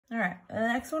All right, the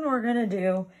next one we're gonna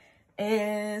do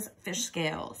is fish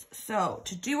scales. So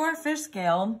to do our fish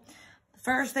scale, the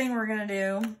first thing we're gonna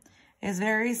do is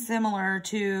very similar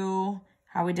to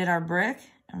how we did our brick.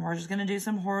 And we're just gonna do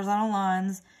some horizontal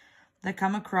lines that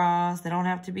come across. They don't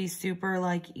have to be super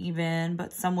like even,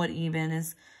 but somewhat even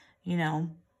is, you know,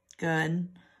 good.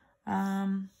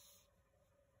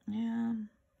 Yeah,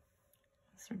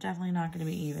 so definitely not gonna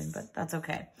be even, but that's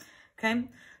okay. Okay,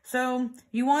 so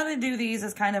you wanna do these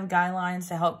as kind of guidelines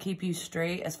to help keep you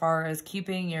straight as far as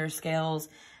keeping your scales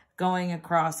going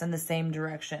across in the same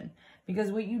direction.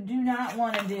 Because what you do not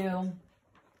wanna do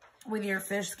with your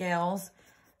fish scales,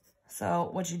 so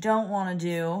what you don't wanna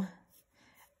do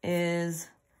is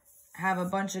have a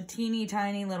bunch of teeny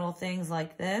tiny little things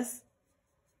like this.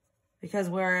 Because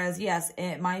whereas, yes,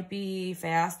 it might be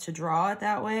fast to draw it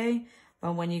that way,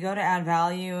 but when you go to add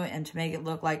value and to make it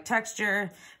look like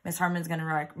texture, Miss Harmon's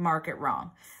gonna mark it wrong,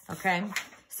 okay?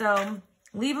 So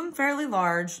leave them fairly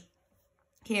large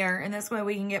here, and this way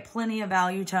we can get plenty of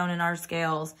value tone in our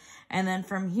scales. And then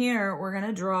from here, we're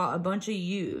gonna draw a bunch of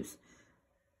U's.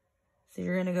 So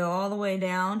you're gonna go all the way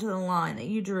down to the line that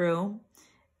you drew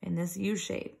in this U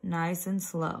shape, nice and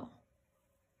slow.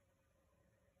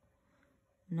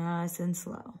 Nice and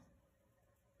slow.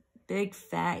 Big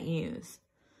fat U's.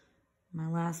 My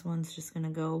last one's just gonna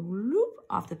go whoop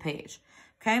off the page,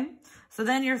 okay? So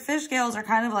then your fish scales are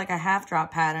kind of like a half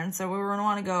drop pattern. So we're gonna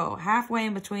wanna go halfway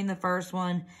in between the first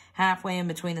one, halfway in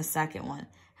between the second one,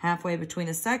 halfway between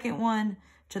the second one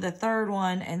to the third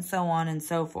one, and so on and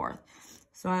so forth.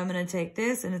 So I'm gonna take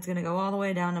this and it's gonna go all the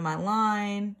way down to my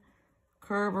line,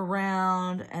 curve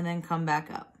around, and then come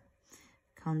back up.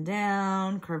 Come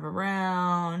down, curve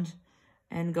around,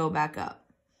 and go back up.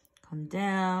 Come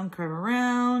down, curve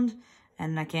around,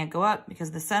 and I can't go up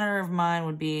because the center of mine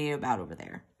would be about over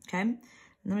there, okay? I'm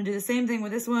gonna do the same thing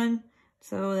with this one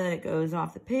so that it goes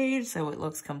off the page so it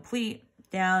looks complete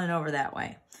down and over that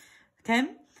way, okay?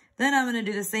 Then I'm gonna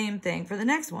do the same thing for the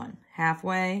next one.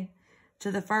 Halfway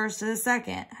to the first to the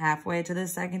second, halfway to the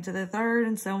second to the third,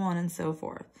 and so on and so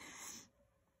forth.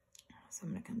 So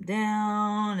I'm gonna come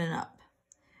down and up.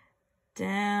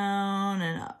 Down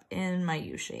and up in my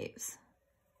U shapes.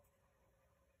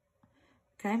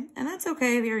 Okay, and that's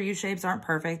okay if your U shapes aren't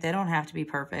perfect. They don't have to be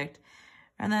perfect.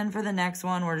 And then for the next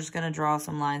one, we're just gonna draw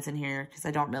some lines in here because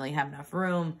I don't really have enough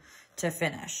room to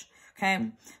finish.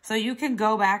 Okay, so you can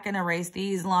go back and erase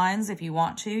these lines if you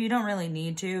want to. You don't really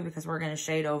need to because we're gonna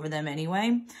shade over them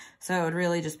anyway. So it would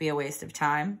really just be a waste of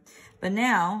time. But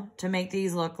now, to make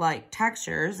these look like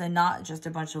textures and not just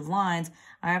a bunch of lines,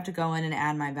 I have to go in and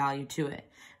add my value to it.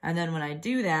 And then when I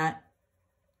do that,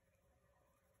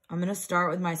 I'm gonna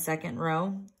start with my second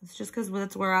row. It's just because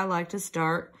that's where I like to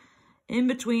start. In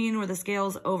between where the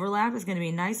scales overlap is gonna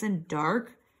be nice and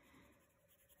dark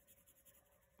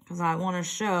because I wanna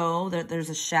show that there's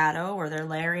a shadow or they're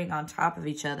layering on top of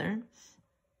each other.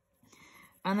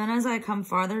 And then as I come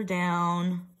farther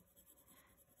down,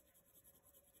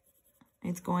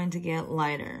 it's going to get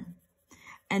lighter.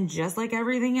 And just like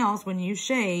everything else, when you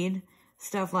shade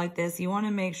stuff like this, you want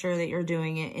to make sure that you're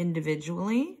doing it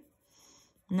individually,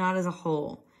 not as a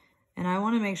whole. And I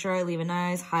want to make sure I leave a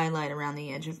nice highlight around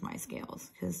the edge of my scales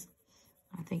because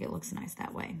I think it looks nice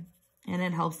that way. And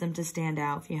it helps them to stand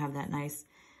out if you have that nice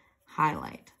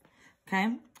highlight. Okay?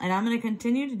 And I'm going to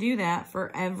continue to do that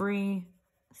for every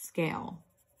scale.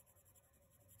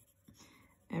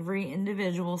 Every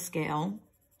individual scale.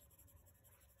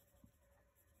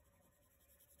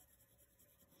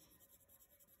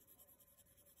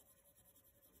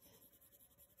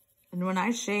 And when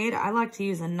I shade, I like to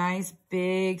use a nice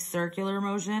big circular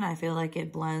motion. I feel like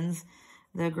it blends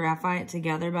the graphite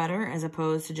together better as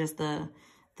opposed to just the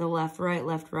left,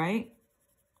 right.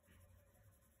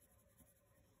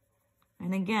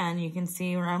 And again, you can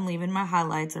see where I'm leaving my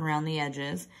highlights around the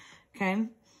edges, okay?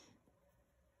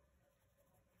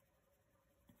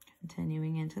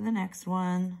 Continuing into the next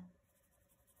one.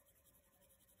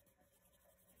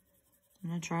 I'm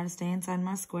gonna try to stay inside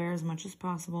my square as much as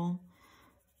possible.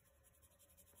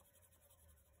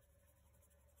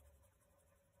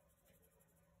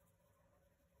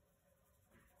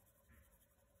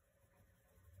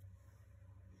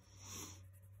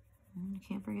 And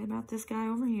can't forget about this guy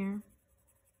over here.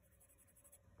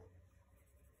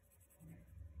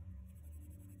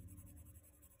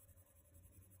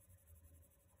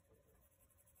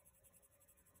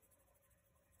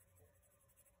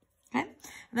 Okay, and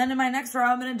then in my next row,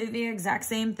 I'm going to do the exact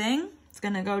same thing. It's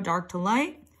going to go dark to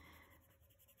light.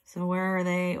 So where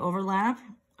they overlap,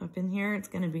 up in here, it's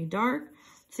going to be dark.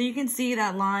 So you can see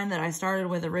that line that I started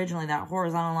with originally, that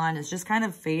horizontal line is just kind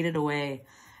of faded away.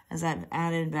 as I've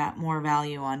added more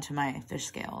value onto my fish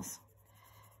scales.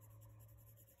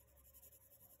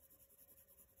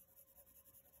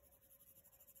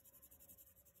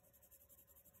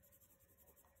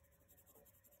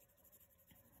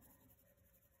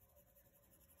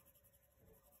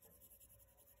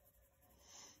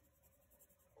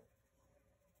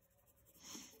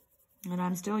 And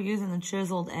I'm still using the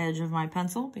chiseled edge of my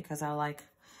pencil because I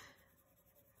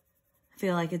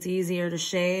feel like it's easier to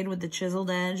shade with the chiseled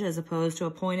edge as opposed to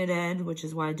a pointed edge, which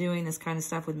is why doing this kind of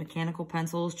stuff with mechanical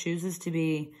pencils tends to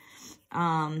be,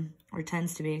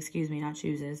 excuse me, not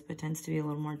chooses, but tends to be a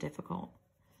little more difficult.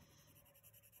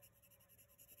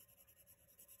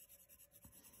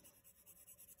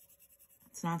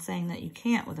 It's not saying that you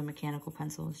can't with a mechanical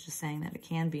pencil. It's just saying that it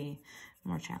can be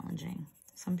more challenging.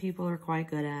 Some people are quite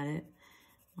good at it.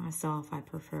 Myself, I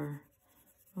prefer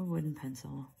a wooden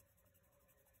pencil.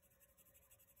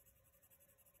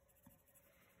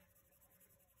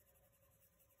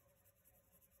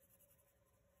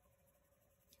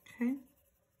 Okay.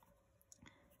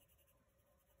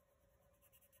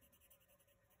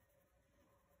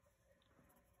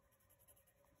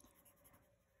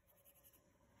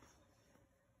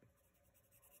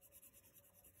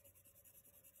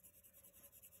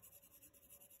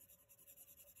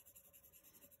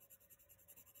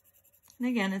 And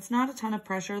again, it's not a ton of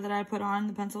pressure that I put on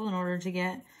the pencil in order to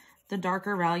get the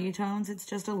darker value tones. It's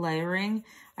just a layering.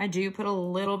 I do put a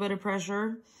little bit of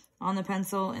pressure on the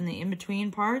pencil in the in-between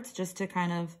parts just to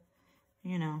kind of,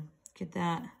 you know, get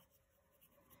that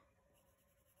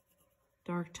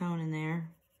dark tone in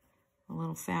there a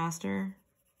little faster,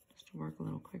 just to work a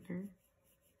little quicker.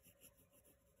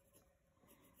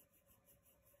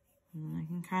 And I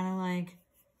can kind of like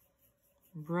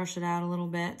brush it out a little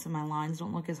bit so my lines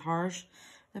don't look as harsh,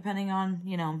 depending on,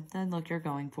 you know, the look you're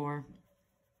going for.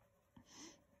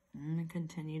 I'm going to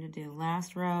continue to do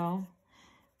last row.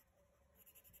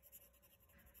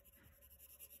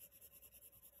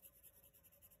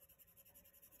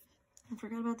 I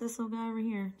forgot about this little guy over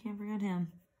here. Can't forget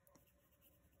him.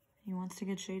 He wants to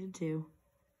get shaded too.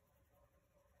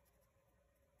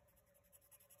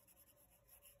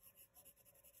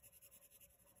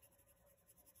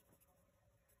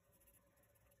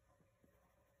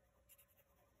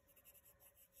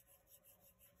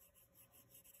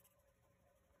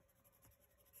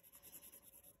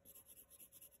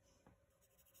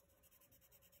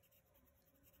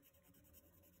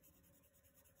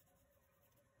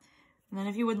 And then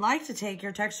if you would like to take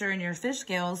your texture and your fish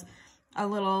scales a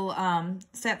little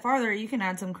step farther, you can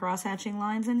add some cross-hatching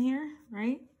lines in here,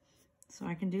 right? So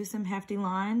I can do some hefty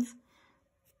lines,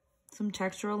 some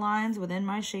textural lines within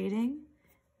my shading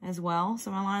as well.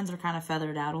 So my lines are kind of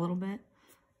feathered out a little bit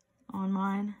on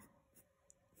mine.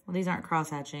 Well, these aren't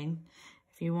cross-hatching.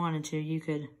 If you wanted to, you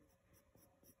could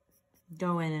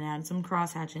go in and add some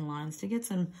cross-hatching lines to get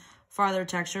some farther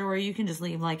texture, or you can just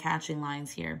leave like hatching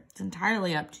lines here. It's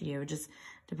entirely up to you. It just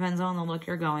depends on the look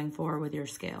you're going for with your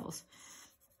scales.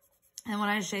 And when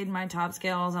I shade my top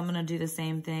scales, I'm going to do the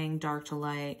same thing, dark to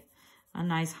light, a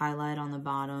nice highlight on the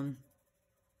bottom.